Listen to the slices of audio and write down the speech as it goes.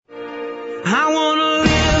I want to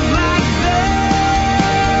live like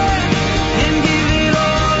that and give it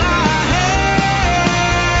all I have,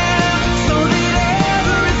 so that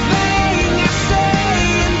everything I say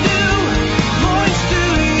and do points to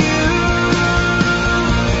you.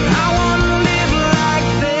 I want to live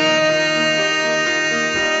like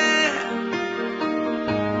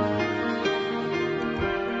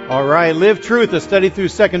that. All right, Live Truth, a study through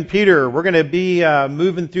 2 Peter. We're going to be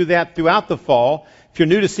moving through that throughout the fall. If you're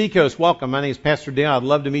new to Seacoast, welcome. My name is Pastor Dale. I'd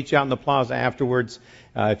love to meet you out in the plaza afterwards.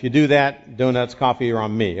 If you do that, donuts, coffee are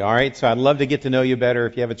on me, all right? So I'd love to get to know you better.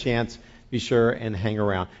 If you have a chance, be sure and hang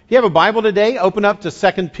around. If you have a Bible today, open up to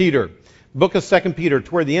 2 Peter. Book of 2 Peter,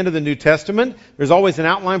 toward the end of the New Testament. There's always an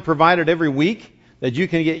outline provided every week that you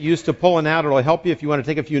can get used to pulling out. It'll help you if you want to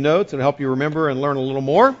take a few notes. It'll help you remember and learn a little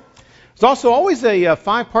more. There's also always a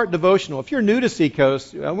 5-part devotional. If you're new to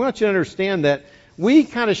Seacoast, I want you to understand that we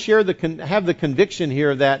kind of have the conviction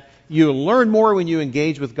here that you learn more when you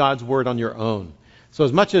engage with God's Word on your own. So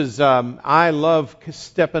as much as I love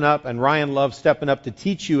stepping up and Ryan loves stepping up to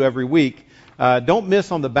teach you every week, don't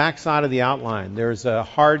miss on the back side of the outline. There's a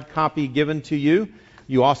hard copy given to you.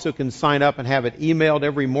 You also can sign up and have it emailed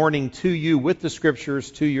every morning to you with the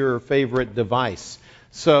Scriptures to your favorite device.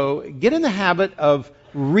 So get in the habit of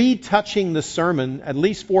retouching the sermon at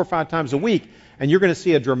least 4 or 5 times a week, and you're going to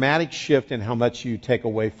see a dramatic shift in how much you take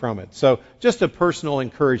away from it. So just a personal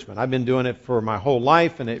encouragement. I've been doing it for my whole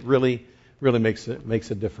life, and it really makes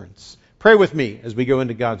a difference. Pray with me as we go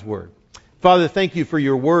into God's Word. Father, thank you for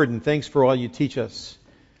your Word, and thanks for all you teach us.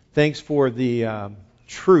 Thanks for the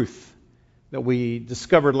truth that we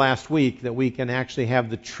discovered last week, that we can actually have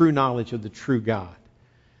the true knowledge of the true God,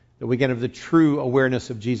 that we can have the true awareness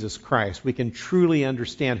of Jesus Christ. We can truly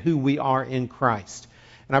understand who we are in Christ.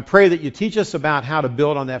 And I pray that you teach us about how to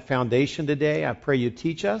build on that foundation today. I pray you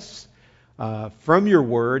teach us from your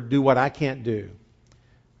Word, do what I can't do,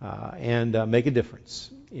 and make a difference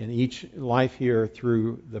in each life here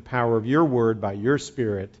through the power of your Word, by your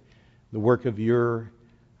Spirit, the work of your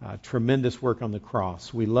tremendous work on the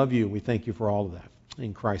cross. We love you. We thank you for all of that.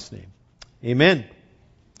 In Christ's name, amen.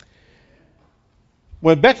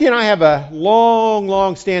 Well, Becky and I have a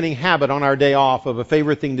long-standing habit on our day off of a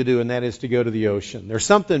favorite thing to do, and that is to go to the ocean. There's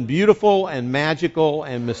something beautiful and magical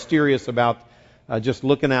and mysterious about just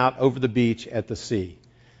looking out over the beach at the sea.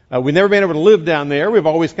 We've never been able to live down there. We've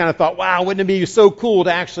always kind of thought, wow, wouldn't it be so cool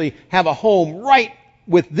to actually have a home right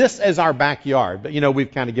with this as our backyard? But,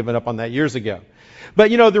 we've kind of given up on that years ago. But,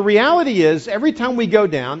 the reality is every time we go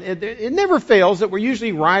down, it never fails that we're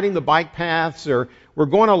usually riding the bike paths or we're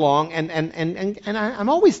going along, and I'm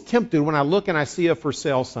always tempted when I look and I see a for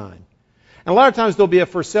sale sign. And a lot of times there'll be a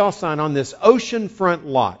for sale sign on this oceanfront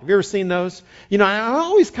lot. Have you ever seen those? I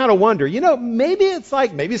always kind of wonder,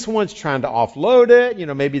 maybe someone's trying to offload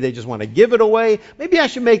it. Maybe they just want to give it away. Maybe I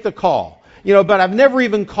should make the call. But I've never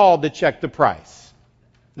even called to check the price.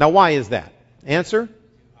 Now, why is that? Answer?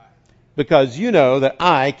 Because you know that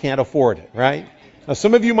I can't afford it, right? Now,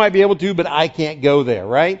 some of you might be able to, but I can't go there,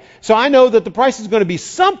 right? So I know that the price is going to be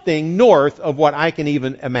something north of what I can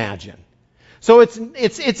even imagine. So it's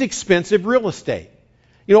expensive real estate.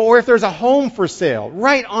 Or if there's a home for sale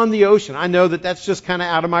right on the ocean, I know that that's just kind of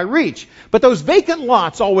out of my reach. But those vacant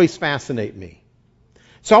lots always fascinate me.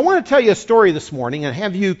 So I want to tell you a story this morning and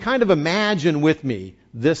have you kind of imagine with me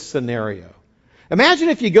this scenario. Imagine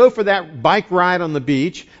if you go for that bike ride on the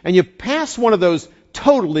beach and you pass one of those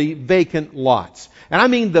totally vacant lots. And I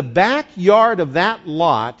mean the backyard of that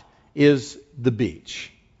lot is the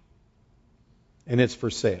beach. And it's for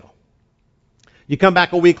sale. You come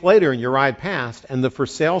back a week later and you ride past and the for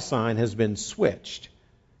sale sign has been switched.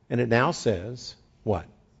 And it now says, what?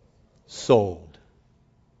 Sold.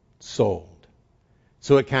 Sold.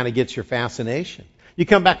 So it kind of gets your fascination. You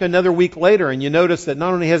come back another week later and you notice that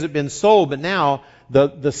not only has it been sold, but now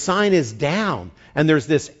the sign is down. And there's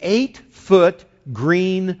this 8-foot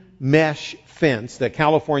green mesh fence that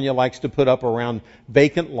California likes to put up around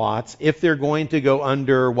vacant lots if they're going to go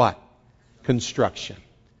under what? Construction.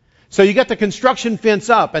 So you got the construction fence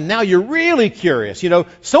up, and now you're really curious.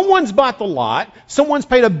 Someone's bought the lot, someone's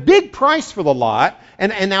paid a big price for the lot,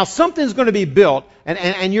 and now something's going to be built,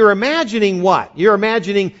 and you're imagining what? You're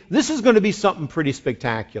imagining this is going to be something pretty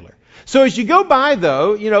spectacular. So as you go by,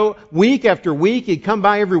 though, week after week, you come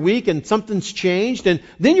by every week and something's changed. And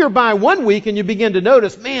then you're by one week and you begin to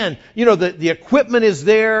notice, man, the equipment is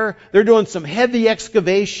there. They're doing some heavy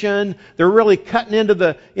excavation. They're really cutting into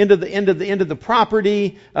the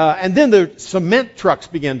property. And then the cement trucks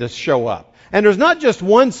begin to show up. And there's not just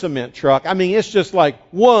one cement truck. I mean, it's just like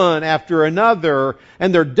one after another.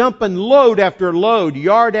 And they're dumping load after load,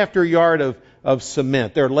 yard after yard of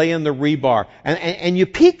cement. They're laying the rebar. And you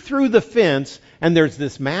peek through the fence, and there's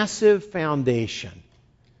this massive foundation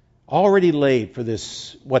already laid for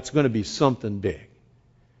this, what's going to be something big.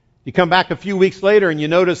 You come back a few weeks later and you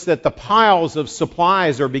notice that the piles of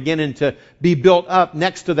supplies are beginning to be built up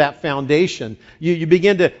next to that foundation. You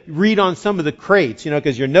begin to read on some of the crates,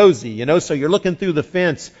 because you're nosy, so you're looking through the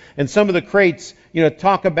fence, and some of the crates,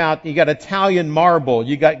 talk about, you got Italian marble,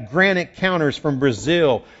 you got granite counters from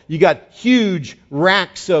Brazil, you got huge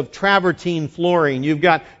racks of travertine flooring, you've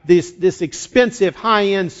got this expensive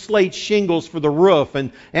high-end slate shingles for the roof,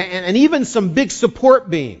 and even some big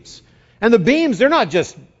support beams. And the beams, they're not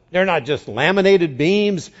just laminated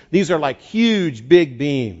beams. These are like huge, big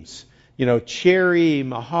beams. Cherry,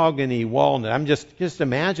 mahogany, walnut. I'm just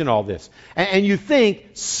imagine all this. And you think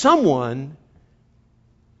someone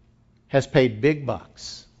has paid big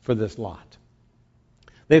bucks for this lot.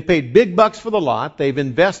 They've paid big bucks for the lot. They've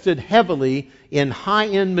invested heavily in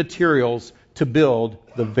high-end materials to build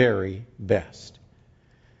the very best.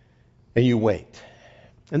 And you wait.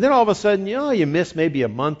 And then all of a sudden, you miss maybe a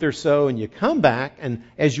month or so, and you come back, and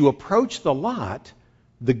as you approach the lot,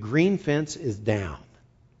 the green fence is down.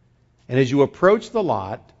 And as you approach the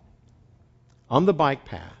lot, on the bike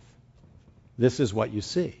path, this is what you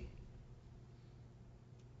see.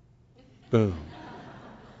 Boom.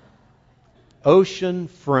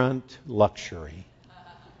 Oceanfront luxury.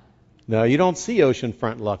 No, you don't see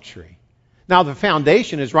oceanfront luxury. Now, the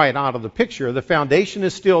foundation is right out of the picture. The foundation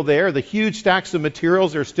is still there. The huge stacks of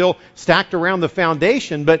materials are still stacked around the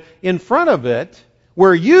foundation. But in front of it,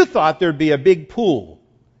 where you thought there'd be a big pool,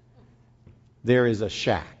 there is a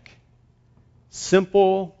shack.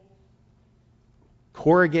 Simple,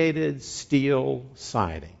 corrugated steel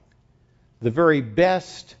siding. The very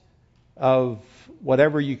best of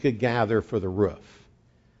whatever you could gather for the roof.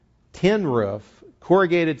 Tin roof,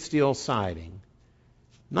 corrugated steel siding.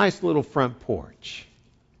 Nice little front porch.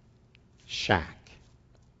 Shack.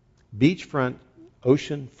 Beachfront,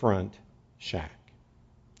 oceanfront shack.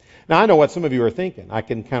 Now, I know what some of you are thinking. I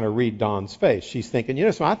can kind of read Dawn's face. She's thinking,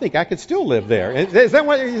 so I think I could still live there. Is that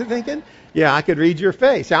what you're thinking? Yeah, I could read your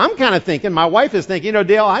face. I'm kind of thinking, my wife is thinking,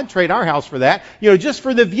 Dale, I'd trade our house for that, just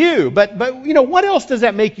for the view. But what else does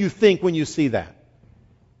that make you think when you see that?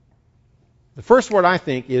 The first word I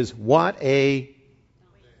think is, what a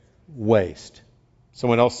waste.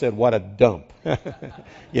 Someone else said, what a dump.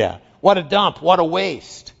 Yeah, what a dump, what a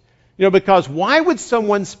waste. Because why would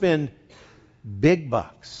someone spend big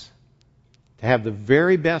bucks to have the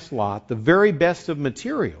very best lot, the very best of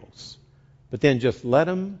materials, but then just let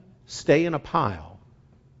them stay in a pile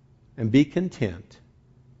and be content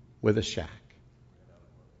with a shack?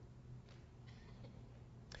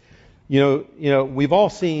 We've all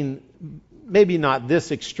seen, maybe not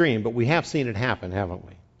this extreme, but we have seen it happen, haven't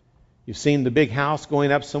we? You've seen the big house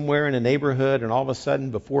going up somewhere in a neighborhood, and all of a sudden,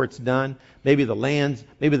 before it's done, maybe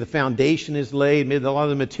the foundation is laid, maybe a lot of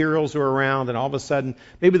the materials are around, and all of a sudden,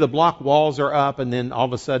 maybe the block walls are up, and then all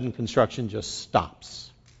of a sudden, construction just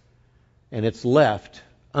stops. And it's left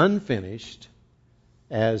unfinished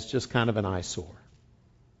as just kind of an eyesore.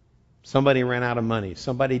 Somebody ran out of money.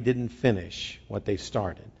 Somebody didn't finish what they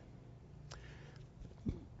started.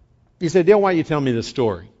 You say, Dale, why are you telling me this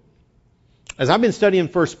story? As I've been studying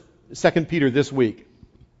 2 Peter this week,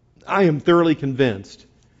 I am thoroughly convinced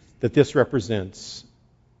that this represents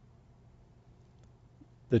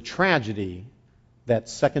the tragedy that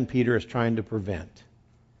 2 Peter is trying to prevent.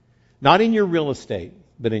 Not in your real estate,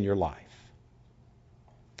 but in your life.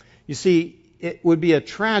 You see, it would be a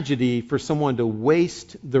tragedy for someone to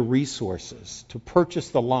waste the resources, to purchase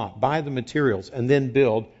the lot, buy the materials, and then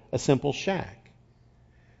build a simple shack.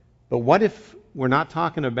 But what if we're not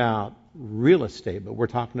talking about real estate, but we're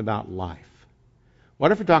talking about life?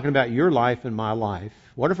 What if we're talking about your life and my life?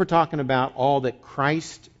 What if we're talking about all that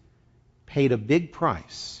Christ paid a big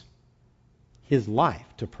price, His life,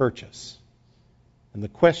 to purchase? And the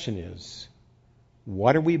question is,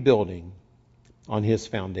 what are we building on His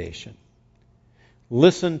foundation?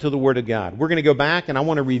 Listen to the Word of God. We're going to go back, and I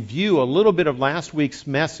want to review a little bit of last week's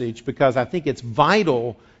message because I think it's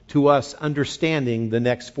vital to us understanding the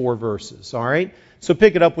next 4 verses. All right? So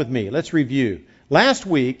pick it up with me. Let's review. Last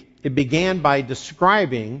week, it began by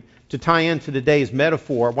describing, to tie into today's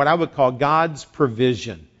metaphor, what I would call God's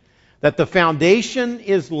provision. That the foundation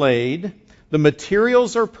is laid, the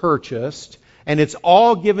materials are purchased, and it's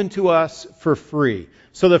all given to us for free.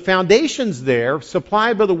 So the foundation's there,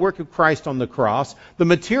 supplied by the work of Christ on the cross. The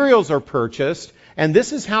materials are purchased, and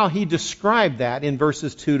this is how he described that in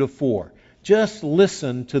verses 2 to 4. Just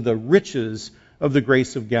listen to the riches of the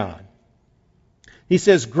grace of God. He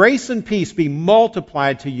says, grace and peace be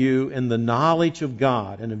multiplied to you in the knowledge of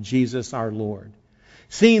God and of Jesus our Lord,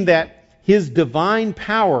 seeing that His divine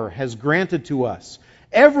power has granted to us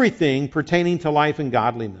everything pertaining to life and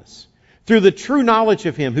godliness, through the true knowledge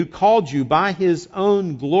of Him who called you by His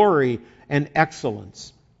own glory and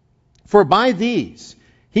excellence. For by these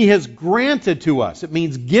He has granted to us, it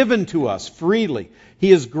means given to us freely,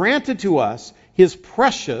 He has granted to us His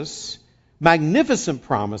precious, magnificent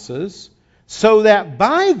promises, so that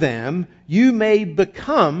by them you may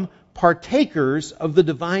become partakers of the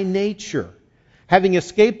divine nature, having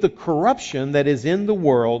escaped the corruption that is in the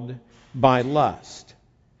world by lust.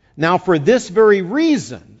 Now for this very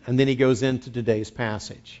reason, and then he goes into today's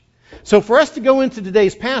passage. So for us to go into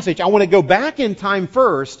today's passage, I want to go back in time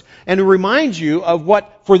first and remind you of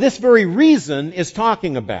what for this very reason is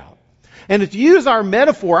talking about. And to use our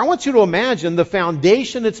metaphor, I want you to imagine the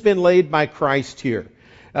foundation that's been laid by Christ here.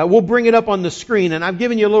 We'll bring it up on the screen, and I've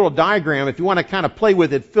given you a little diagram. If you want to kind of play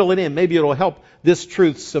with it, fill it in. Maybe it'll help this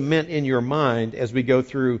truth cement in your mind as we go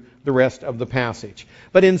through the rest of the passage.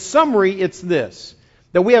 But in summary, it's this,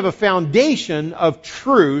 that we have a foundation of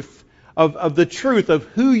truth, of the truth of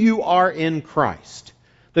who you are in Christ.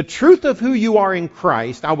 The truth of who you are in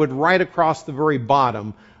Christ, I would write across the very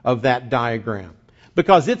bottom of that diagram,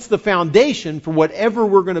 because it's the foundation for whatever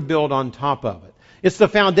we're going to build on top of it. It's the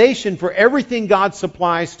foundation for everything God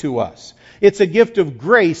supplies to us. It's a gift of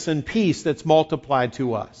grace and peace that's multiplied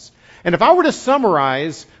to us. And if I were to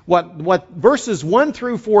summarize what verses 1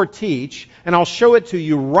 through 4 teach, and I'll show it to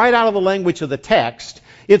you right out of the language of the text,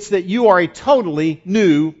 it's that you are a totally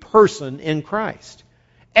new person in Christ.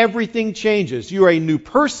 Everything changes. You are a new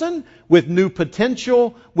person with new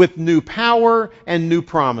potential, with new power, and new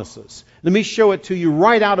promises. Let me show it to you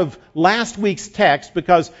right out of last week's text,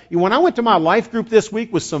 because when I went to my life group this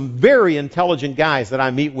week with some very intelligent guys that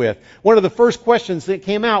I meet with, one of the first questions that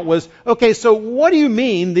came out was, okay, so what do you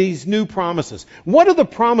mean these new promises? What are the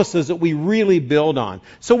promises that we really build on?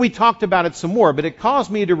 So we talked about it some more, but it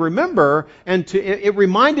caused me to remember, and it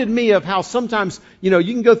reminded me of how sometimes, you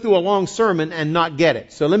can go through a long sermon and not get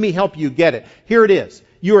it. So let me help you get it. Here it is.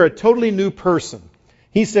 You are a totally new person.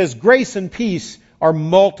 He says, grace and peace are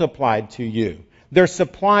multiplied to you. They're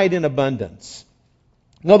supplied in abundance.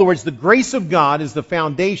 In other words, the grace of God is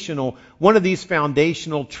one of these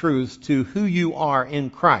foundational truths to who you are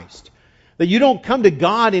in Christ. That you don't come to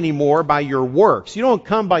God anymore by your works. You don't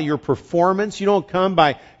come by your performance. You don't come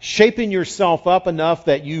by shaping yourself up enough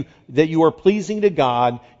that you are pleasing to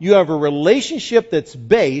God. You have a relationship that's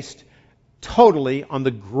based totally on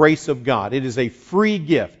the grace of God. It is a free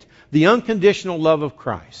gift. The unconditional love of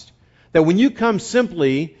Christ. That when you come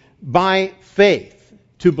simply by faith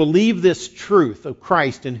to believe this truth of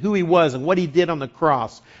Christ and who He was and what He did on the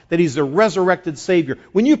cross, that He's a resurrected Savior,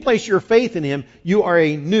 when you place your faith in Him, you are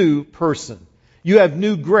a new person. You have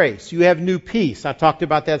new grace. You have new peace. I talked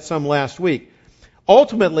about that some last week.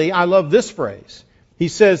 Ultimately, I love this phrase. He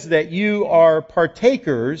says that you are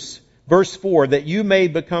partakers, verse 4, that you may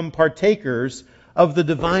become partakers of the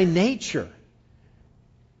divine nature.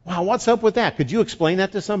 Wow, what's up with that? Could you explain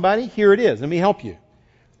that to somebody? Here it is. Let me help you.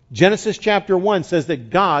 Genesis chapter 1 says that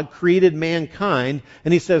God created mankind,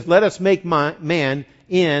 and He says, let us make man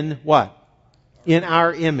in what? In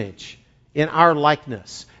our image, in our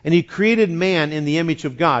likeness. And He created man in the image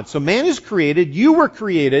of God. So man is created, you were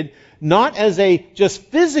created, not as a just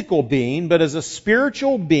physical being, but as a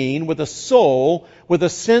spiritual being with a soul, with a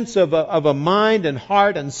sense of a mind and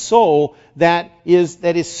heart and soul that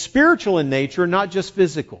is spiritual in nature, not just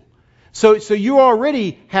physical. So you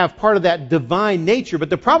already have part of that divine nature, but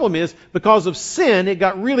the problem is, because of sin, it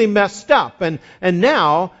got really messed up. And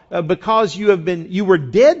now, because you were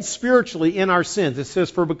dead spiritually in our sins. It says,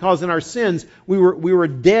 for because in our sins we were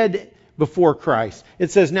dead before Christ. It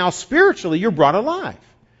says, now spiritually you're brought alive.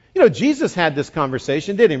 Jesus had this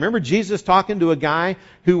conversation, didn't he? Remember Jesus talking to a guy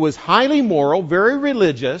who was highly moral, very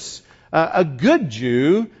religious, a good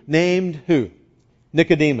Jew named who?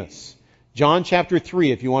 Nicodemus. John chapter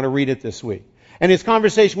 3, if you want to read it this week. And his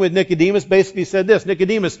conversation with Nicodemus basically said this,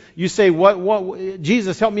 Nicodemus, you say, what,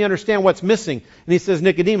 Jesus, help me understand what's missing. And he says,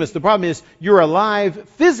 Nicodemus, the problem is you're alive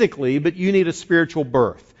physically, but you need a spiritual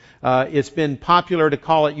birth. It's been popular to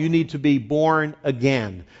call it, you need to be born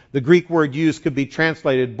again. The Greek word used could be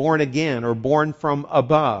translated born again or born from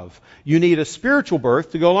above. You need a spiritual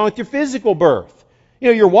birth to go along with your physical birth.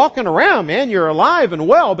 You're walking around, man, you're alive and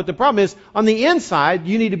well, but the problem is, on the inside,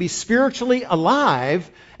 you need to be spiritually alive,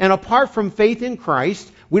 and apart from faith in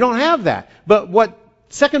Christ, we don't have that. But what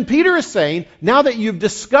 2 Peter is saying, now that you've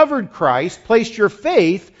discovered Christ, placed your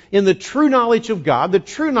faith in the true knowledge of God, the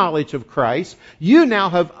true knowledge of Christ, you now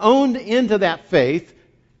have owned into that faith,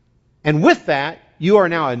 and with that, you are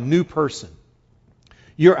now a new person.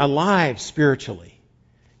 You're alive spiritually.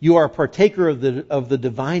 You are a partaker of the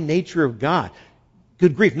divine nature of God.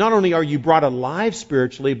 Good grief, not only are you brought alive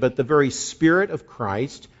spiritually, but the very Spirit of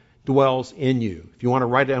Christ dwells in you. If you want to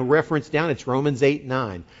write a reference down, it's Romans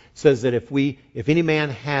 8:9. It says that if any man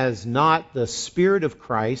has not the Spirit of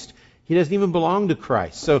Christ, he doesn't even belong to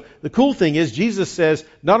Christ. So the cool thing is, Jesus says,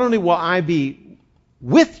 not only will I be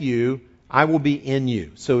with you, I will be in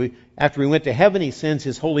you. So after he went to heaven, he sends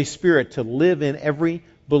his Holy Spirit to live in every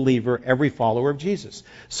believer, every follower of Jesus.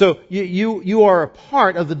 So you are a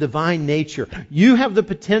part of the divine nature. You have the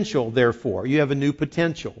potential, therefore. You have a new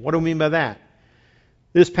potential. What do we mean by that?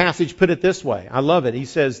 This passage put it this way. I love it. He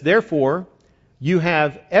says, therefore, you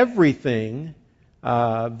have everything,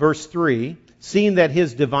 verse 3, seeing that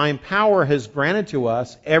his divine power has granted to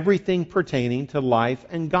us everything pertaining to life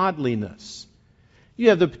and godliness. You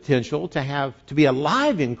have the potential to be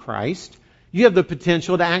alive in Christ. You have the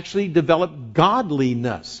potential to actually develop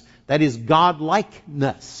godliness. That is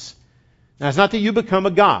godlikeness. Now, it's not that you become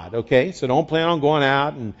a god, okay? So don't plan on going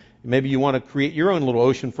out and maybe you want to create your own little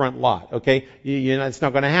oceanfront lot, okay? It's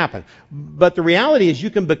not going to happen. But the reality is you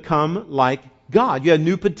can become like God. You have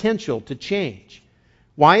new potential to change.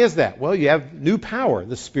 Why is that? Well, you have new power.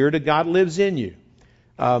 The Spirit of God lives in you.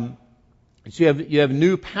 So you have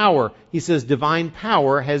new power. He says divine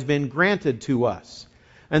power has been granted to us.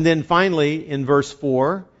 And then finally, in verse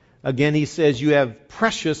 4, again he says you have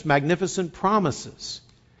precious, magnificent promises.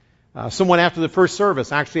 Someone after the first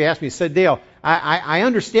service actually asked me, said, Dale, I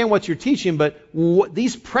understand what you're teaching, but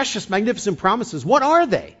these precious, magnificent promises, what are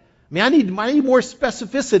they? I mean, I need more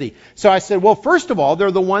specificity. So I said, well, first of all, they're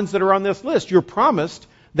the ones that are on this list. You're promised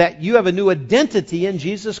that you have a new identity in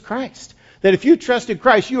Jesus Christ. That if you trusted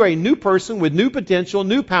Christ, you are a new person with new potential,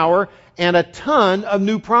 new power, and a ton of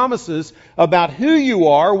new promises about who you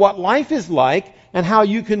are, what life is like, and how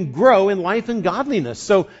you can grow in life and godliness.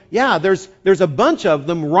 So, yeah, there's a bunch of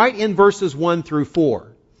them right in verses 1 through 4.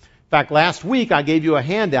 In fact, last week I gave you a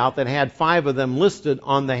handout that had 5 of them listed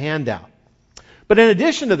on the handout. But in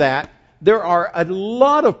addition to that, there are a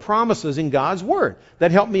lot of promises in God's Word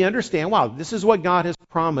that help me understand, wow, this is what God has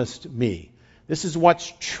promised me. This is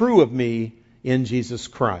what's true of me in Jesus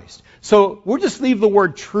Christ. So we'll just leave the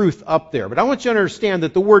word truth up there. But I want you to understand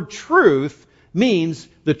that the word truth means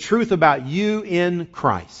the truth about you in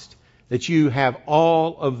Christ. That you have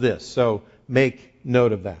all of this. So make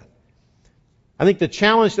note of that. I think the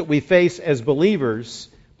challenge that we face as believers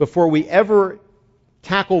before we ever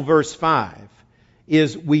tackle verse 5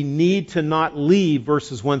 is we need to not leave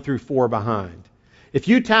verses 1 through 4 behind. If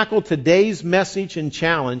you tackle today's message and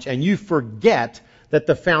challenge and you forget that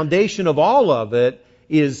the foundation of all of it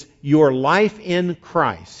is your life in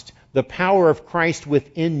Christ, the power of Christ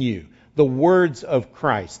within you, the words of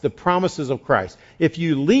Christ, the promises of Christ. If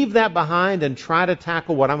you leave that behind and try to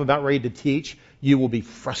tackle what I'm about ready to teach, you will be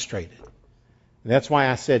frustrated. And that's why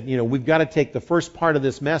I said, we've got to take the first part of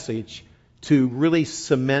this message to really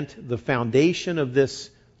cement the foundation of this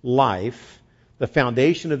life, the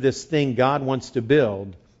foundation of this thing God wants to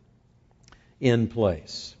build in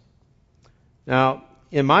place. Now,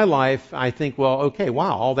 in my life, I think, well, okay,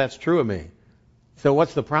 wow, all that's true of me. So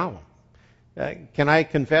what's the problem? Can I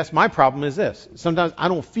confess? My problem is this. Sometimes I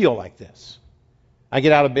don't feel like this. I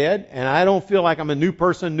get out of bed, and I don't feel like I'm a new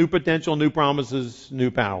person, new potential, new promises, new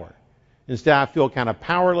power. Instead, I feel kind of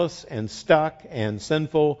powerless and stuck and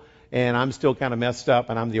sinful, and I'm still kind of messed up,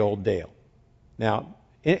 and I'm the old Dale. Now,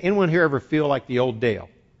 anyone here ever feel like the old Dale?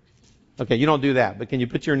 Okay, you don't do that, but can you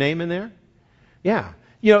put your name in there? Yeah.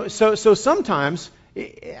 So sometimes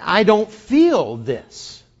I don't feel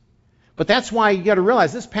this. But that's why you got to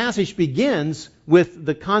realize this passage begins with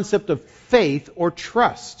the concept of faith or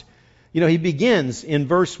trust. He begins in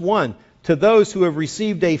verse 1, to those who have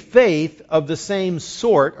received a faith of the same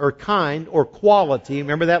sort or kind or quality.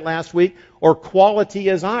 Remember that last week? Or quality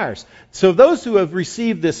as ours. So those who have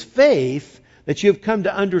received this faith that you have come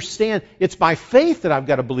to understand, it's by faith that I've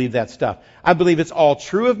got to believe that stuff. I believe it's all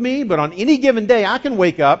true of me, but on any given day I can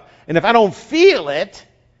wake up, and if I don't feel it,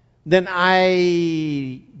 then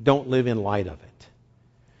I don't live in light of it.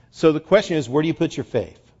 So the question is, where do you put your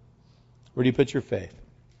faith? Where do you put your faith?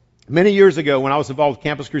 Many years ago, when I was involved with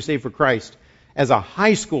Campus Crusade for Christ, as a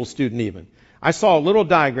high school student even, I saw a little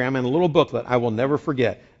diagram and a little booklet I will never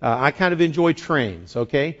forget. I kind of enjoy trains,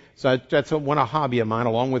 okay? So that's a hobby of mine,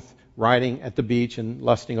 along with riding at the beach and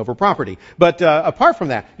lusting over property. But apart from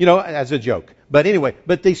that, as a joke. But anyway,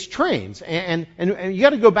 but these trains, and you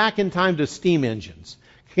got to go back in time to steam engines.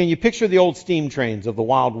 Can you picture the old steam trains of the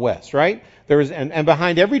Wild West, right? And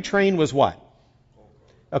behind every train was what?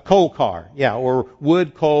 A coal car, yeah, or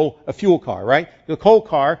wood, coal, a fuel car, right? The coal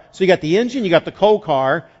car. So you got the engine, you got the coal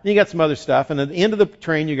car, then you got some other stuff, and at the end of the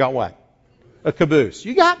train you got what? A caboose.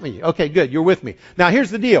 You got me. Okay, good. You're with me. Now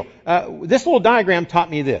here's the deal. This little diagram taught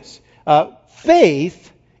me this.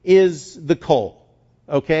 Faith is the coal.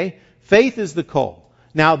 Okay? Faith is the coal.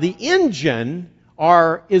 Now the engine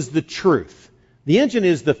is the truth. The engine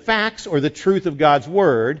is the facts or the truth of God's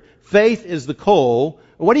Word. Faith is the coal.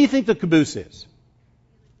 What do you think the caboose is?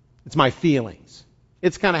 It's my feelings.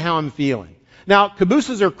 It's kind of how I'm feeling. Now,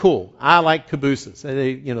 cabooses are cool. I like cabooses.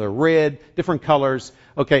 They're red, different colors.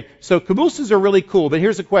 Okay, so cabooses are really cool, but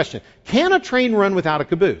here's the question. Can a train run without a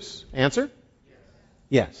caboose? Answer?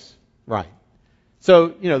 Yes. Right. So,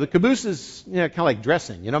 the caboose is kind of like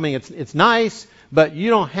dressing. It's nice, but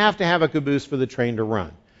you don't have to have a caboose for the train to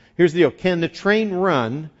run. Here's the deal. Can the train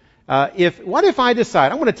run? What if I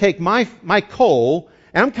decide I'm going to take my coal,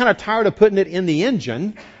 and I'm kind of tired of putting it in the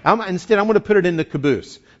engine. Instead, I'm going to put it in the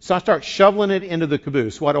caboose. So I start shoveling it into the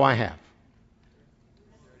caboose. What do I have?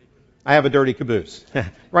 I have a dirty caboose.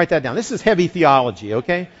 Write that down. This is heavy theology,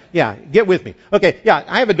 okay? Yeah, get with me. Okay, yeah,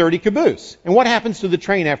 I have a dirty caboose. And what happens to the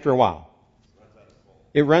train after a while?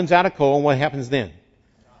 It runs out of coal, and what happens then?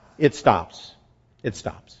 It stops. It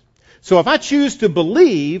stops. So if I choose to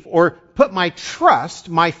believe or put my trust,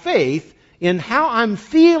 my faith, in how I'm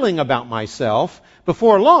feeling about myself,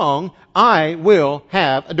 before long, I will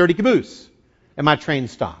have a dirty caboose. And my train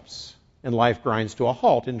stops. And life grinds to a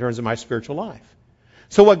halt in terms of my spiritual life.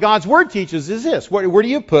 So what God's Word teaches is this. Where do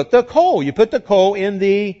you put the coal? You put the coal in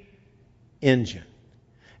the engine.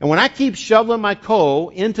 And when I keep shoveling my coal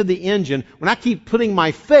into the engine, when I keep putting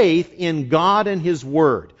my faith in God and His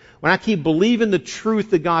Word, when I keep believing the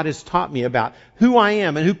truth that God has taught me about who I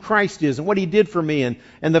am and who Christ is and what He did for me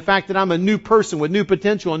and the fact that I'm a new person with new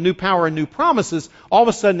potential and new power and new promises, all of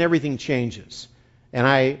a sudden everything changes. And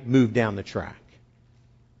I move down the track.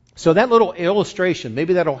 So that little illustration,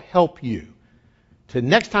 maybe that'll help you to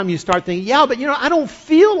next time you start thinking, yeah, but I don't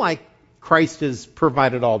feel like Christ has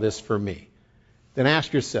provided all this for me. Then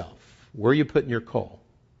ask yourself, where are you putting your coal?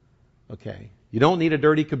 Okay. You don't need a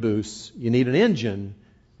dirty caboose. You need an engine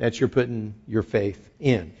that you're putting your faith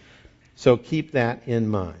in. So keep that in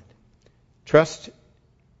mind. Trust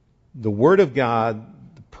the Word of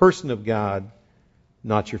God, the person of God,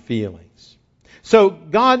 not your feelings. So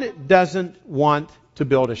God doesn't want to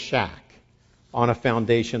build a shack on a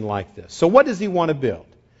foundation like this. So what does He want to build?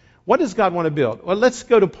 What does God want to build? Well, let's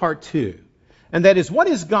go to part 2. And that is, what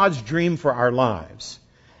is God's dream for our lives?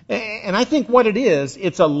 And I think what it is,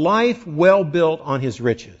 it's a life well built on His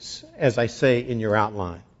riches, as I say in your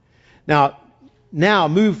outline. Now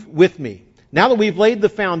move with me. Now that we've laid the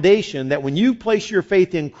foundation that when you place your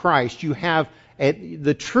faith in Christ,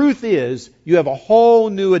 the truth is, you have a whole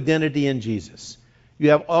new identity in Jesus. You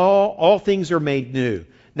have all things are made new.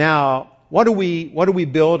 Now, what do we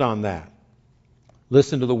build on that?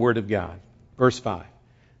 Listen to the Word of God. Verse 5.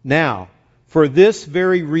 Now, for this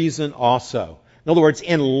very reason also. In other words,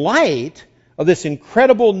 in light of this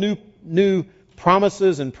incredible new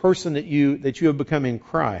promises and person that you have become in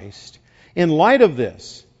Christ, in light of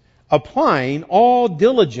this, applying all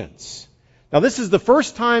diligence. Now, this is the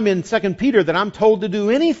first time in 2 Peter that I'm told to do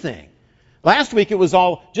anything. Last week it was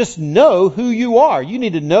all just know who you are. You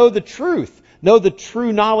need to know the truth. Know the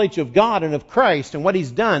true knowledge of God and of Christ and what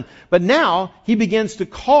He's done. But now He begins to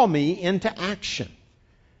call me into action.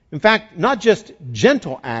 In fact, not just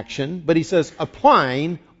gentle action, but He says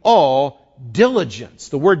applying all diligence.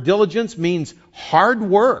 The word diligence means hard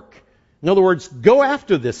work. In other words, go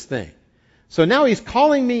after this thing. So now He's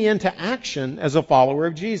calling me into action as a follower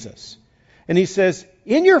of Jesus. And He says,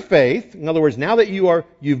 in your faith, in other words, now that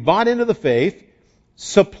you've bought into the faith,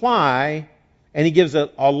 supply, and He gives a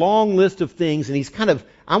long list of things, and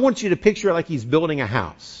I want you to picture it like He's building a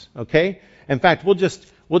house, okay? In fact, we'll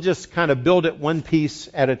just kind of build it one piece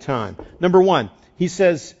at a time. Number 1, He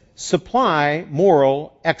says, supply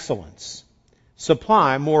moral excellence.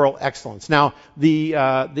 Supply moral excellence. Now, the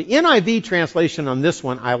NIV translation on this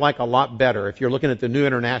one I like a lot better if you're looking at the New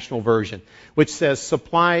International Version, which says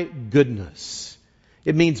supply goodness.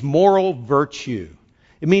 It means moral virtue.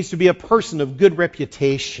 It means to be a person of good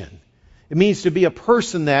reputation. It means to be a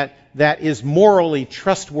person that is morally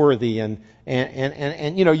trustworthy and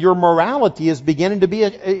your morality is beginning to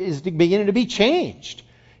be changed.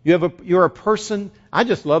 You're a person. I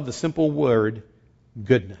just love the simple word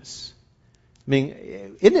goodness.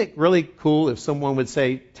 mean, isn't it really cool if someone would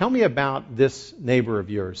say, tell me about this neighbor of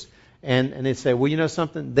yours? And they'd say, well, you know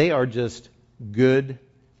something? They are just good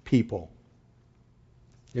people.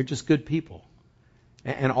 They're just good people.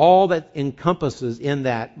 And all that encompasses in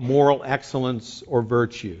that moral excellence or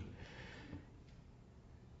virtue.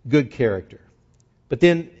 Good character. But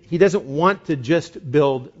then he doesn't want to just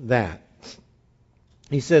build that.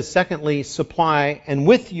 He says, secondly, supply, and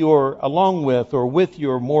with your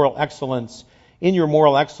moral excellence, in your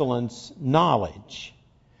moral excellence, knowledge.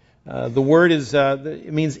 The word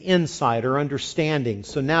it means insight or understanding.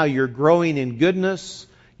 So now you're growing in goodness,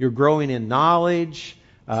 you're growing in knowledge,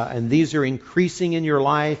 and these are increasing in your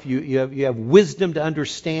life. You have wisdom to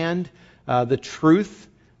understand the truth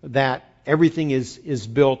that everything is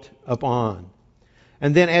built upon.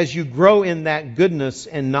 And then as you grow in that goodness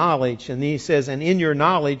and knowledge, and he says, and in your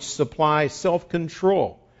knowledge supply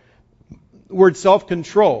self-control. The word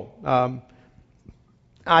self-control,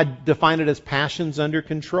 I define it as passions under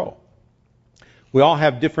control. We all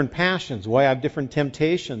have different passions. We all have different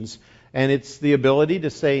temptations. And it's the ability to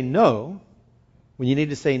say no when you need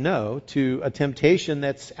to say no to a temptation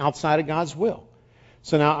that's outside of God's will.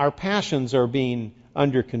 So now our passions are being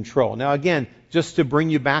under control. Now again, just to bring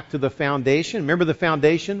you back to the foundation. Remember the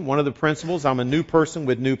foundation? One of the principles, I'm a new person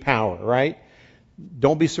with new power, right?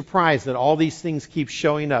 Don't be surprised that all these things keep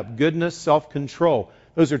showing up. Goodness, self-control.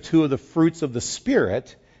 Those are two of the fruits of the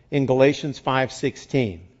Spirit in Galatians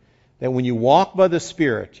 5:16. That when you walk by the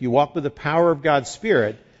Spirit, you walk by the power of God's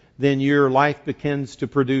Spirit, then your life begins to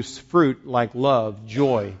produce fruit like love,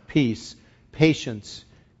 joy, peace, patience,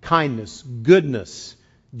 kindness, goodness,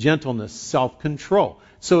 gentleness, self-control.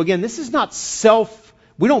 So again, this is not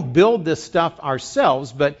we don't build this stuff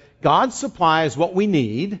ourselves, but God supplies what we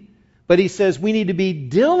need. But he says we need to be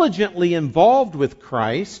diligently involved with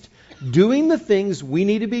Christ, doing the things we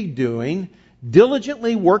need to be doing,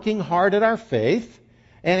 diligently working hard at our faith.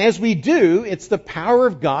 And as we do, it's the power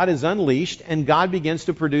of God is unleashed, and God begins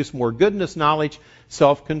to produce more goodness, knowledge,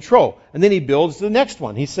 self-control. And then he builds the next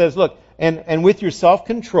one. He says, look, and with your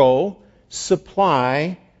self-control,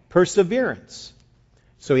 supply perseverance.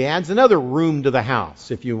 So he adds another room to the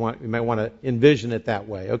house, if you might want to envision it that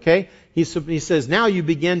way, okay? He says, now you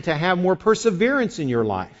begin to have more perseverance in your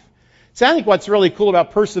life. So I think what's really cool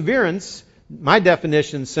about perseverance, my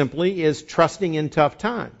definition simply, is trusting in tough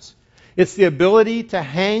times. It's the ability to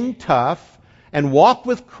hang tough and walk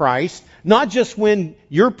with Christ, not just when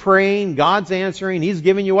you're praying, God's answering, He's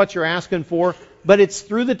giving you what you're asking for, but it's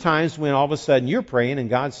through the times when all of a sudden you're praying and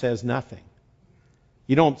God says nothing.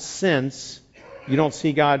 You don't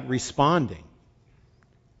see God responding.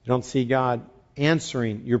 You don't see God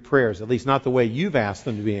answering your prayers, at least not the way you've asked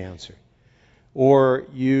them to be answered. Or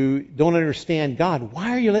you don't understand, God,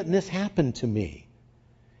 why are you letting this happen to me?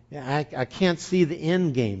 I can't see the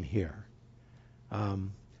end game here.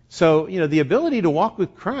 So, the ability to walk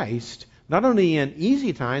with Christ, not only in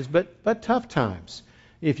easy times, but tough times.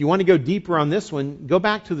 If you want to go deeper on this one, go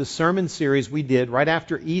back to the sermon series we did right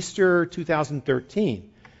after Easter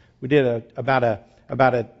 2013. We did about a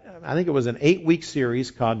I think it was an 8-week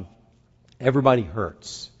series called Everybody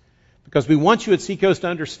Hurts. Because we want you at Seacoast to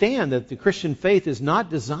understand that the Christian faith is not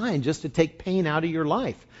designed just to take pain out of your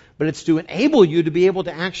life, but it's to enable you to be able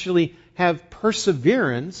to actually have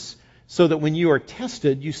perseverance so that when you are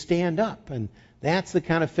tested, you stand up. And that's the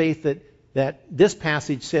kind of faith that this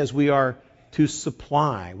passage says we are to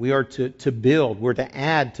supply. We are to build. We're to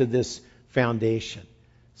add to this foundation.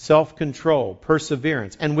 Self-control,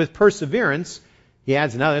 perseverance. And with perseverance, he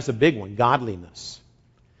adds another, that's a big one, godliness.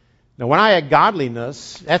 Now, when I add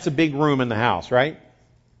godliness, that's a big room in the house, right?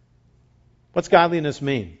 What's godliness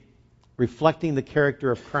mean? Reflecting the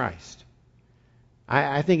character of Christ.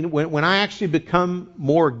 I think when I actually become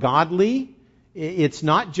more godly, it's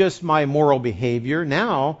not just my moral behavior.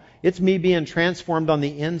 Now, it's me being transformed on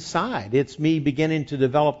the inside. It's me beginning to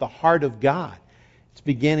develop the heart of God. It's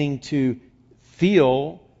beginning to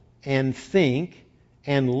feel and think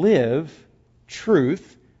and live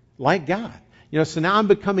truth like God. So now I'm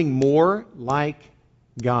becoming more like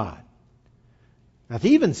God. Now, to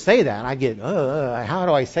even say that, I get, how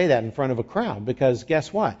do I say that in front of a crowd? Because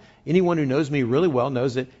guess what? Anyone who knows me really well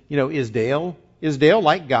knows that, is Dale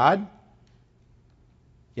like God?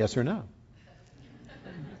 Yes or no?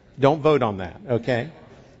 Don't vote on that, okay?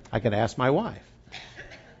 I could ask my wife.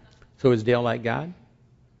 So is Dale like God?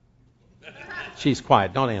 She's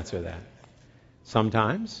quiet. Don't answer that.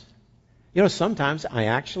 Sometimes. Sometimes I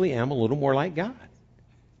actually am a little more like God.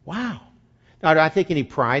 Wow. Now, do I take any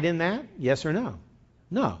pride in that? Yes or no?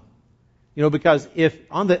 No. You know, because if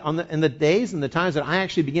in the days and the times that I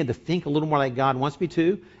actually begin to think a little more like God wants me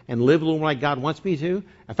to and live a little more like God wants me to,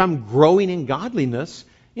 if I'm growing in godliness,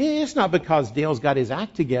 it's not because Dale's got his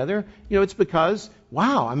act together. You know, it's because,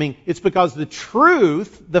 it's because the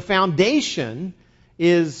truth, the foundation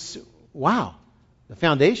is, the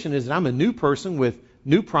foundation is that I'm a new person with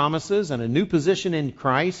new promises and a new position in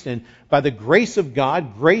Christ. And by the grace of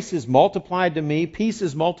God, grace is multiplied to me. Peace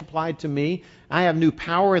is multiplied to me. I have new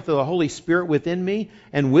power through the Holy Spirit within me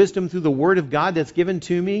and wisdom through the Word of God that's given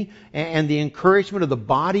to me and the encouragement of the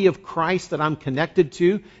body of Christ that I'm connected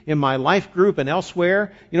to in my life group and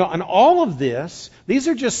elsewhere. You know, and all of this, these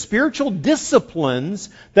are just spiritual disciplines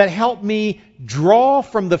that help me draw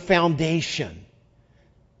from the foundation.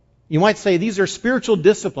 You might say these are spiritual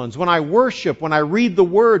disciplines. When I worship, when I read the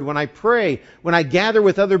Word, when I pray, when I gather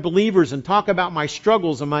with other believers and talk about my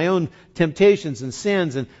struggles and my own temptations and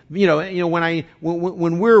sins, and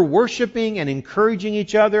when we're worshiping and encouraging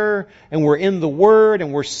each other, and we're in the Word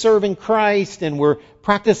and we're serving Christ and we're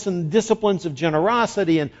practicing disciplines of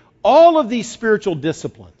generosity, and all of these spiritual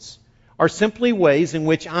disciplines are simply ways in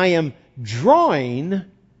which I am drawing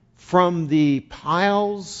from the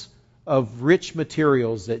piles of rich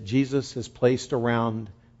materials that Jesus has placed around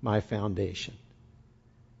my foundation.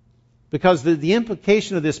 Because the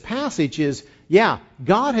implication of this passage is,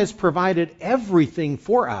 God has provided everything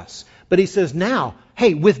for us. But He says now,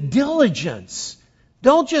 hey, with diligence,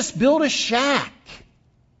 don't just build a shack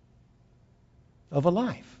of a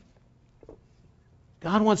life.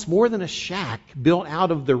 God wants more than a shack built out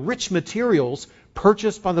of the rich materials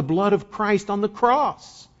purchased by the blood of Christ on the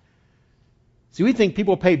cross. See, we think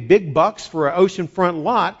people pay big bucks for an oceanfront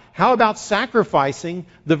lot. How about sacrificing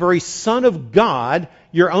the very Son of God,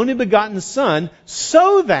 your only begotten Son,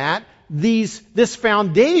 so that this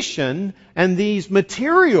foundation and these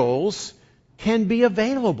materials can be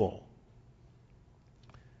available?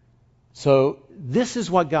 So this is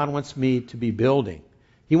what God wants me to be building.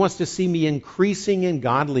 He wants to see me increasing in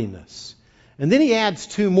godliness. And then He adds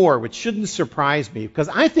two more, which shouldn't surprise me, because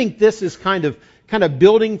I think this is kind of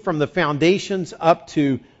building from the foundations up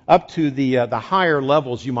to the higher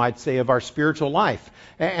levels, you might say, of our spiritual life.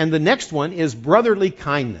 And the next one is brotherly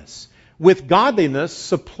kindness. With godliness,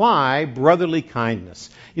 supply brotherly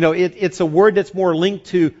kindness. You know, it's a word that's more linked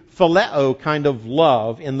to phileo kind of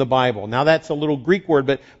love in the Bible. Now that's a little Greek word,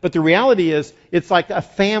 but the reality is it's like a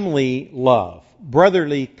family love,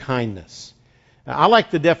 brotherly kindness. I like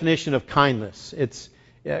the definition of kindness.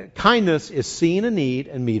 Kindness is seeing a need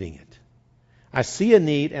and meeting it. I see a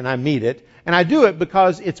need and I meet it. And I do it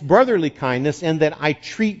because it's brotherly kindness and that I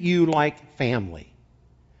treat you like family.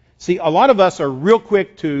 See, a lot of us are real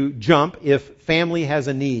quick to jump if family has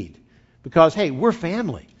a need. Because, hey, we're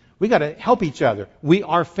family. We got to help each other. We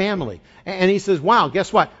are family. And He says, wow,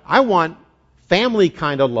 guess what? I want family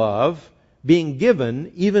kind of love being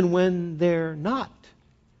given even when they're not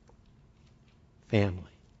family.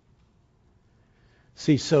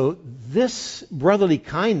 See, so this brotherly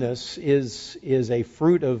kindness is a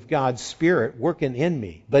fruit of God's Spirit working in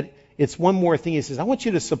me. But it's one more thing. He says, I want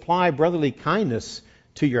you to supply brotherly kindness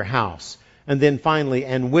to your house. And then finally,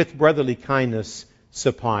 and with brotherly kindness,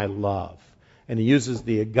 supply love. And He uses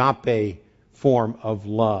the agape form of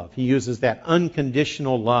love. He uses that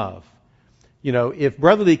unconditional love. You know, if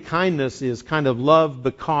brotherly kindness is kind of love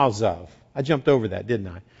because of, I jumped over that, didn't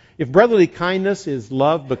I? If brotherly kindness is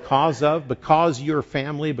love because you're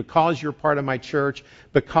family, because you're part of my church,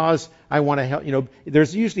 because I want to help,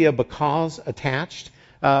 there's usually a because attached.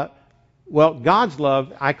 Well, God's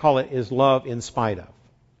love, I call it, is love in spite of.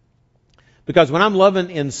 Because when I'm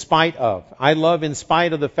loving in spite of, I love in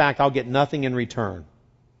spite of the fact I'll get nothing in return.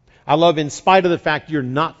 I love in spite of the fact you're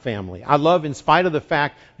not family. I love in spite of the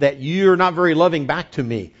fact that you're not very loving back to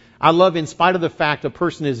me. I love in spite of the fact a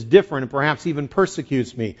person is different and perhaps even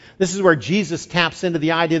persecutes me. This is where Jesus taps into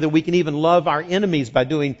the idea that we can even love our enemies by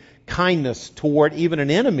doing kindness toward even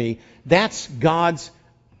an enemy. That's God's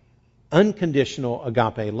unconditional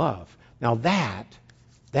agape love. Now that's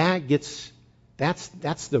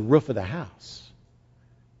the roof of the house.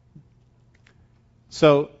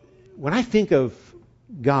 So when I think of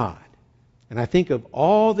God and I think of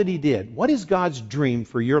all that He did, what is God's dream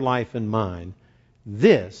for your life and mine?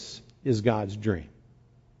 This is God's dream.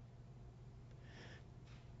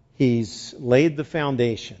 He's laid the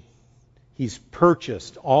foundation. He's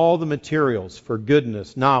purchased all the materials for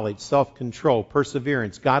goodness, knowledge, self-control,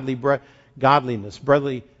 perseverance, godliness,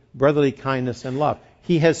 brotherly kindness, and love.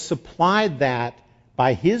 He has supplied that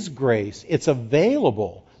by His grace. It's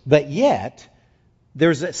available, but yet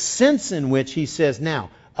there's a sense in which He says,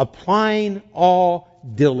 now, applying all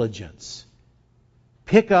diligence.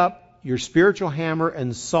 Pick up your spiritual hammer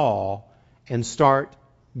and saw and start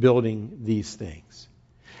building these things.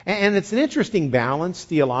 And it's an interesting balance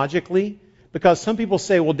theologically, because some people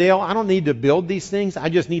say, well, Dale, I don't need to build these things. I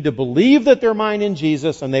just need to believe that they're mine in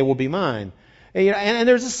Jesus and they will be mine. And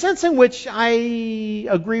there's a sense in which I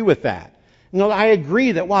agree with that. I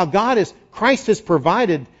agree that while Christ has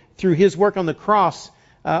provided through His work on the cross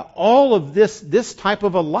all of this type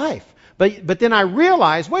of a life. But then I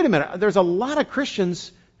realize, wait a minute, there's a lot of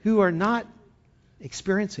Christians who are not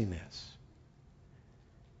experiencing this.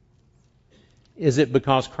 Is it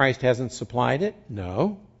because Christ hasn't supplied it?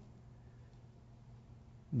 No.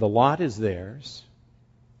 The lot is theirs.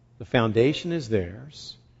 The foundation is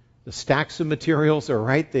theirs. The stacks of materials are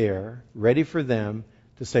right there, ready for them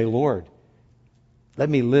to say, Lord, let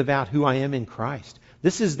me live out who I am in Christ.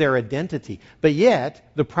 This is their identity. But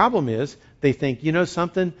yet, the problem is, they think, you know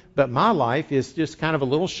something, but my life is just kind of a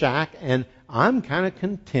little shack, and I'm kind of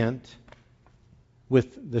content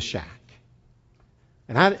with the shack.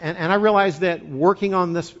 And I realize that working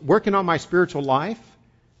on my spiritual life,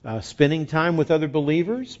 spending time with other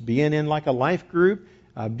believers, being in like a life group,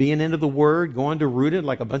 being into the Word, going to Rooted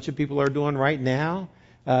like a bunch of people are doing right now,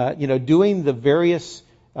 doing the various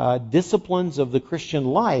disciplines of the Christian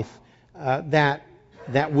life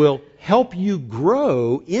that will help you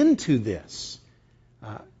grow into this.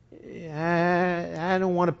 I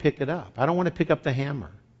don't want to pick it up. I don't want to pick up the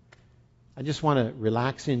hammer. I just want to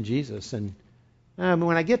relax in Jesus. And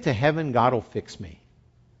when I get to heaven, God will fix me.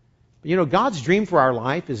 But God's dream for our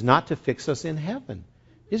life is not to fix us in heaven.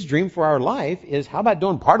 His dream for our life is, how about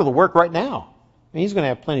doing part of the work right now? He's going to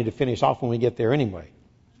have plenty to finish off when we get there anyway.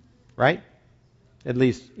 Right? At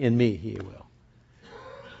least in me, He will.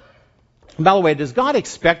 And by the way, does God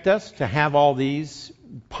expect us to have all these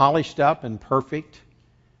polished up and perfect?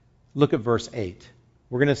 Look at verse 8.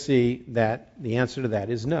 We're going to see that the answer to that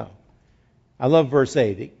is no. I love verse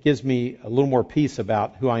 8. It gives me a little more peace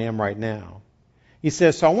about who I am right now. He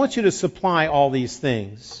says, so I want you to supply all these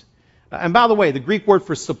things. And by the way, the Greek word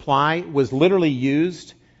for supply was literally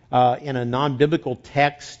used in a non-biblical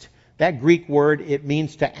text. That Greek word, it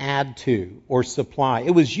means to add to or supply.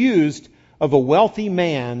 It was used of a wealthy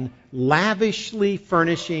man lavishly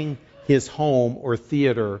furnishing his home or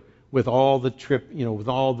theater with all the with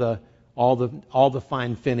all the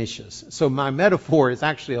fine finishes. So my metaphor is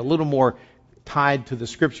actually a little more tied to the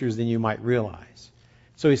Scriptures than you might realize.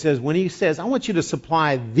 So he says, when he says, I want you to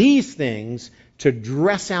supply these things to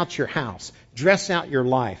dress out your house, dress out your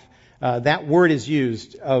life. That word is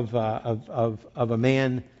used of a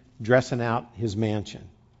man dressing out his mansion.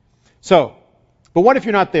 So, but what if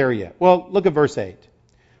you're not there yet? Well, look at verse 8.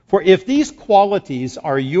 For if these qualities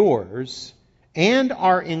are yours and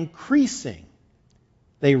are increasing,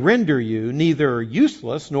 they render you neither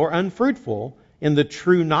useless nor unfruitful in the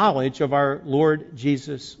true knowledge of our Lord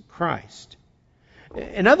Jesus Christ.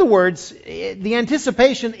 In other words, the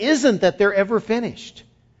anticipation isn't that they're ever finished.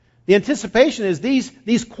 The anticipation is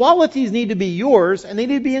these qualities need to be yours and they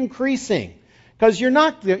need to be increasing. Because you're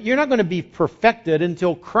not going to be perfected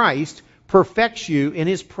until Christ perfects you in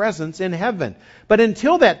His presence in heaven. But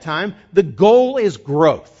until that time, the goal is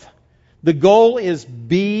growth. The goal is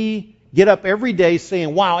get up every day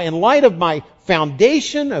saying, wow, in light of my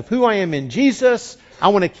foundation of who I am in Jesus, I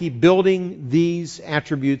want to keep building these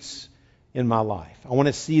attributes in my life. I want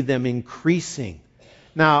to see them increasing.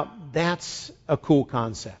 Now, that's a cool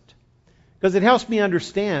concept. Because it helps me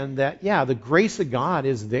understand that, the grace of God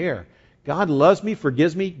is there. God loves me,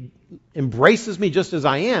 forgives me, embraces me just as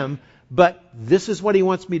I am, but this is what He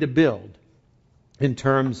wants me to build in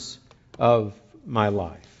terms of my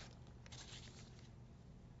life.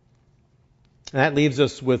 And that leaves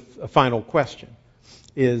us with a final question.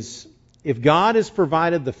 Is, if God has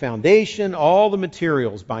provided the foundation, all the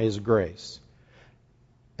materials by His grace,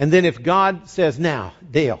 and then if God says, now,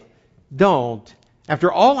 Dale, don't,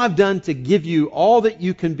 after all I've done to give you all that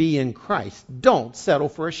you can be in Christ, don't settle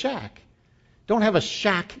for a shack. Don't have a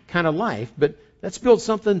shack kind of life, but let's build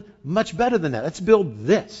something much better than that. Let's build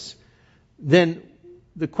this. Then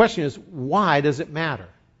the question is, why does it matter?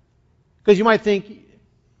 Because you might think,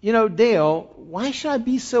 Dale, why should I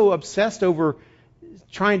be so obsessed over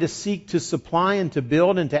trying to seek to supply and to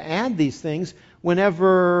build and to add these things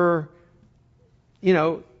whenever,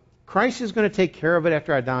 Christ is going to take care of it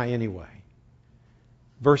after I die anyway?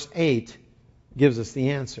 Verse 8 gives us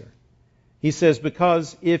the answer. He says,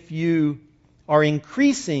 because if you are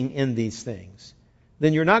increasing in these things,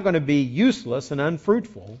 then you're not going to be useless and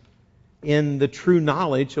unfruitful in the true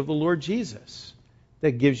knowledge of the Lord Jesus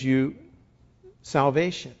that gives you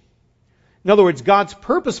salvation. In other words, God's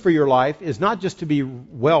purpose for your life is not just to be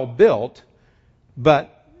well built,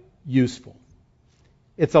 but useful.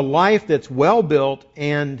 It's a life that's well built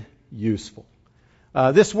and useful.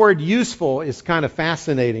 This word useful is kind of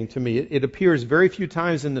fascinating to me. It appears very few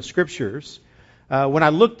times in the Scriptures. When I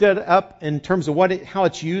looked it up in terms of how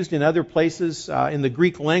it's used in other places in the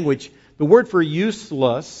Greek language, the word for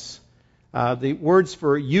useless, the words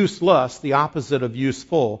for useless, the opposite of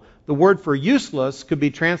useful, the word for useless could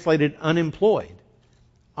be translated unemployed,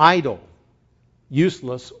 idle,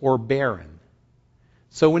 useless, or barren.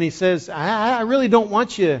 So when he says, I really don't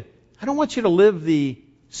want you to live the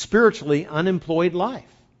spiritually unemployed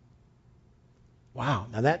life. Wow,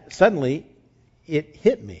 now that suddenly it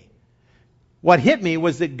hit me. What hit me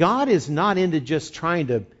was that God is not into just trying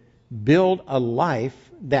to build a life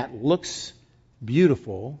that looks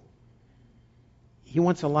beautiful. He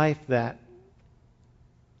wants a life that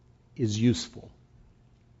is useful.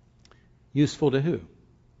 Useful to who?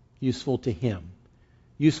 Useful to Him.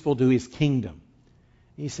 Useful to His kingdom.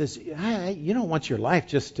 He says, you don't want your life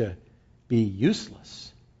just to be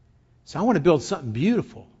useless. So I want to build something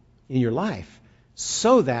beautiful in your life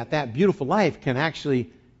so that beautiful life can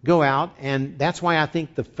actually go out. And that's why I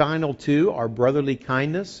think the final two are brotherly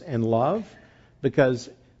kindness and love, because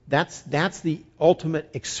that's the ultimate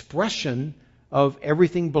expression of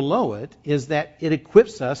everything below it, is that it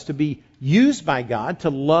equips us to be used by God to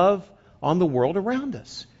love on the world around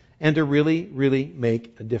us and to really, really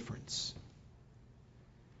make a difference.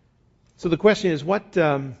 So the question is, what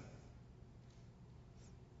kind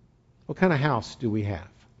of house do we have?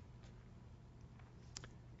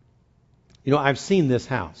 You know, I've seen this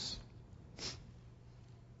house.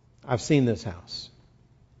 I've seen this house.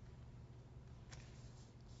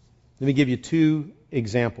 Let me give you two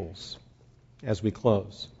examples as we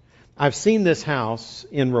close. I've seen this house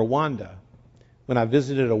in Rwanda when I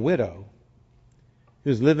visited a widow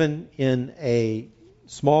who's living in a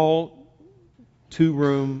small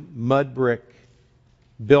 2-room mud brick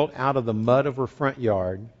built out of the mud of her front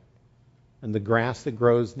yard and the grass that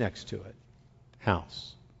grows next to it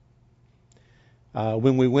house.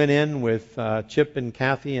 When we went in with Chip and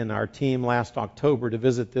Kathy and our team last October to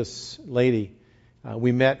visit this lady,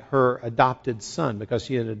 we met her adopted son, because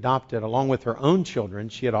she had adopted, along with her own children,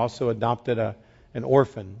 she had also adopted an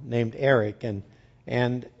orphan named Eric.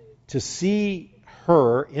 And to see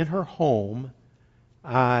her in her home,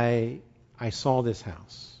 I saw this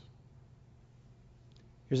house.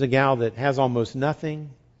 Here's a gal that has almost nothing.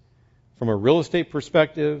 From a real estate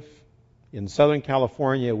perspective, in Southern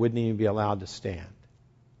California, it wouldn't even be allowed to stand.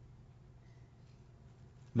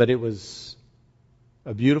 But it was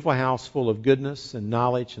a beautiful house full of goodness and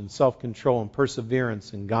knowledge and self-control and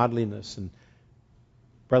perseverance and godliness and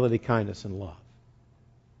brotherly kindness and love.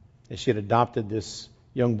 And she had adopted this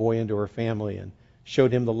young boy into her family and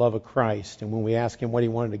showed him the love of Christ. And when we asked him what he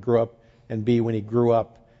wanted to grow up and be when he grew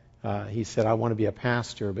up, he said, I want to be a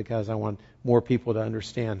pastor because I want more people to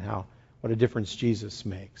understand what a difference Jesus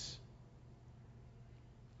makes.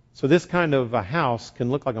 So this kind of a house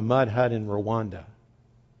can look like a mud hut in Rwanda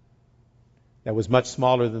that was much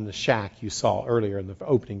smaller than the shack you saw earlier in the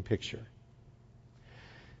opening picture.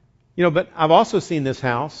 You know, but I've also seen this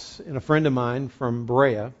house in a friend of mine from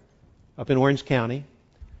Berea up in Orange County,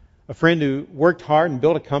 a friend who worked hard and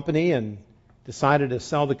built a company and decided to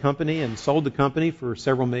sell the company and sold the company for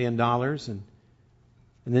several $1 million. And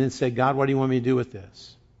then it said, God, what do you want me to do with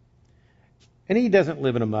this? And he doesn't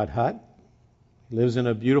live in a mud hut. He lives in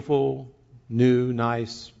a beautiful, new,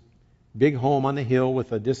 nice, big home on the hill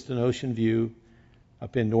with a distant ocean view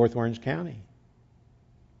up in North Orange County.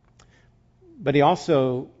 But he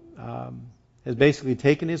also has basically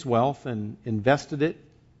taken his wealth and invested it,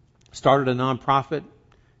 started a nonprofit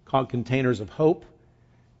called Containers of Hope,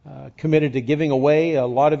 committed to giving away a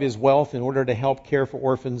lot of his wealth in order to help care for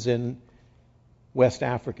orphans in West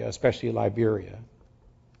Africa, especially Liberia.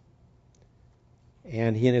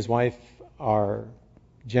 And he and his wife are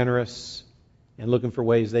generous and looking for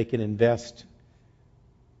ways they can invest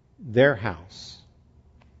their house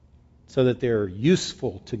so that they're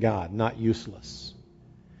useful to God, not useless.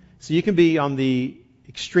 So you can be on the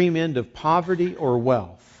extreme end of poverty or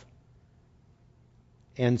wealth.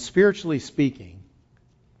 And spiritually speaking,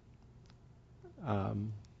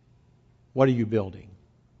 what are you building?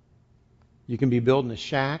 You can be building a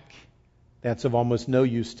shack that's of almost no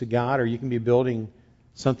use to God, or you can be building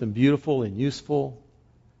something beautiful and useful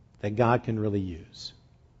that God can really use.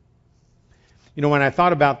 You know, when I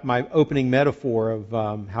thought about my opening metaphor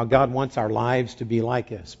of how God wants our lives to be like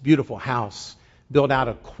this beautiful house built out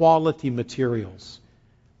of quality materials,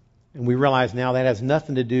 and we realize now that has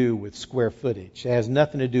nothing to do with square footage. It has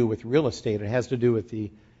nothing to do with real estate. It has to do with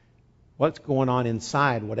what's going on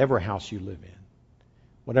inside whatever house you live in.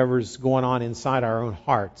 whatever's going on inside our own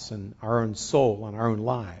hearts and our own soul and our own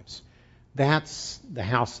lives. That's the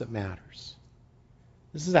house that matters.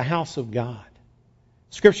 This is a house of God.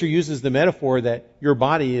 Scripture uses the metaphor that your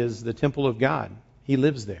body is the temple of God. He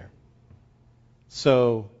lives there.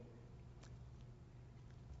 So,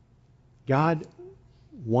 God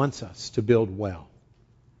wants us to build well,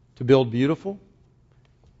 to build beautiful,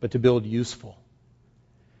 but to build useful.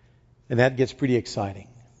 And that gets pretty exciting.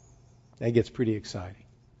 That gets pretty exciting.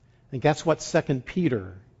 I think that's what 2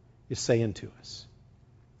 Peter is saying to us.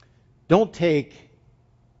 Don't take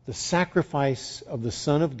the sacrifice of the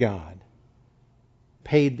Son of God,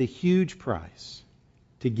 paid the huge price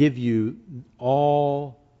to give you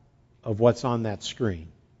all of what's on that screen,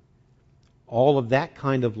 all of that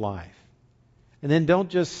kind of life. And then don't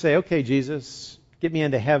just say, okay, Jesus, get me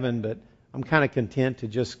into heaven, but I'm kind of content to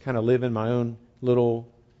just kind of live in my own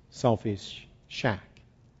little selfish shack.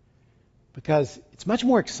 Because it's much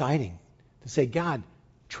more exciting to say, God,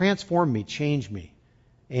 transform me, change me,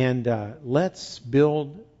 and let's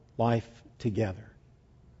build life together.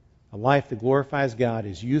 A life that glorifies God,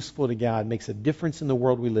 is useful to God, makes a difference in the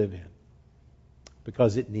world we live in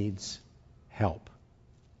because it needs help.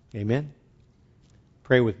 Amen?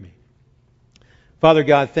 Pray with me. Father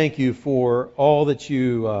God, thank you for all that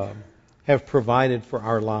you have provided for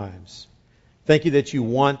our lives. Thank you that you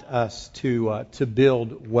want us to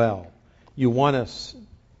build well. You want us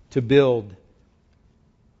to build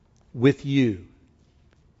with you,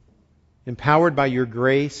 empowered by your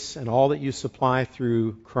grace and all that you supply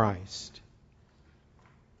through Christ.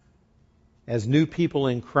 As new people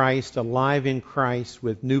in Christ, alive in Christ,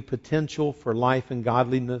 with new potential for life and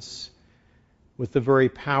godliness, with the very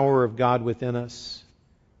power of God within us,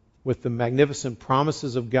 with the magnificent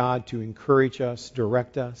promises of God to encourage us,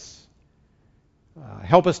 direct us.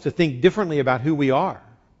 Help us to think differently about who we are.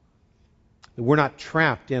 That we're not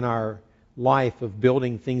trapped in our life of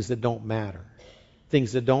building things that don't matter,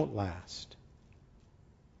 things that don't last.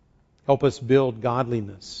 Help us build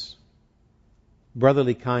godliness,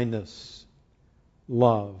 brotherly kindness,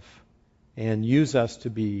 love, and use us to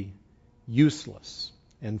be useless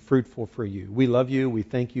and fruitful for you. We love you. We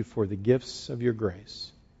thank you for the gifts of your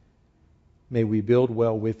grace. May we build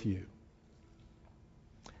well with you.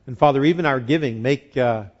 And Father, even our giving,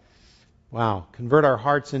 convert our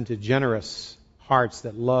hearts into generous hearts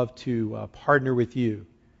that love to partner with you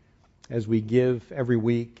as we give every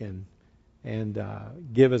week and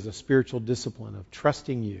give as a spiritual discipline of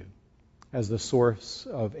trusting you as the source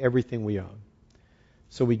of everything we own.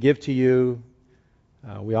 So we give to you.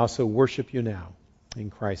 We also worship you now. In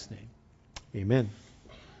Christ's name, amen.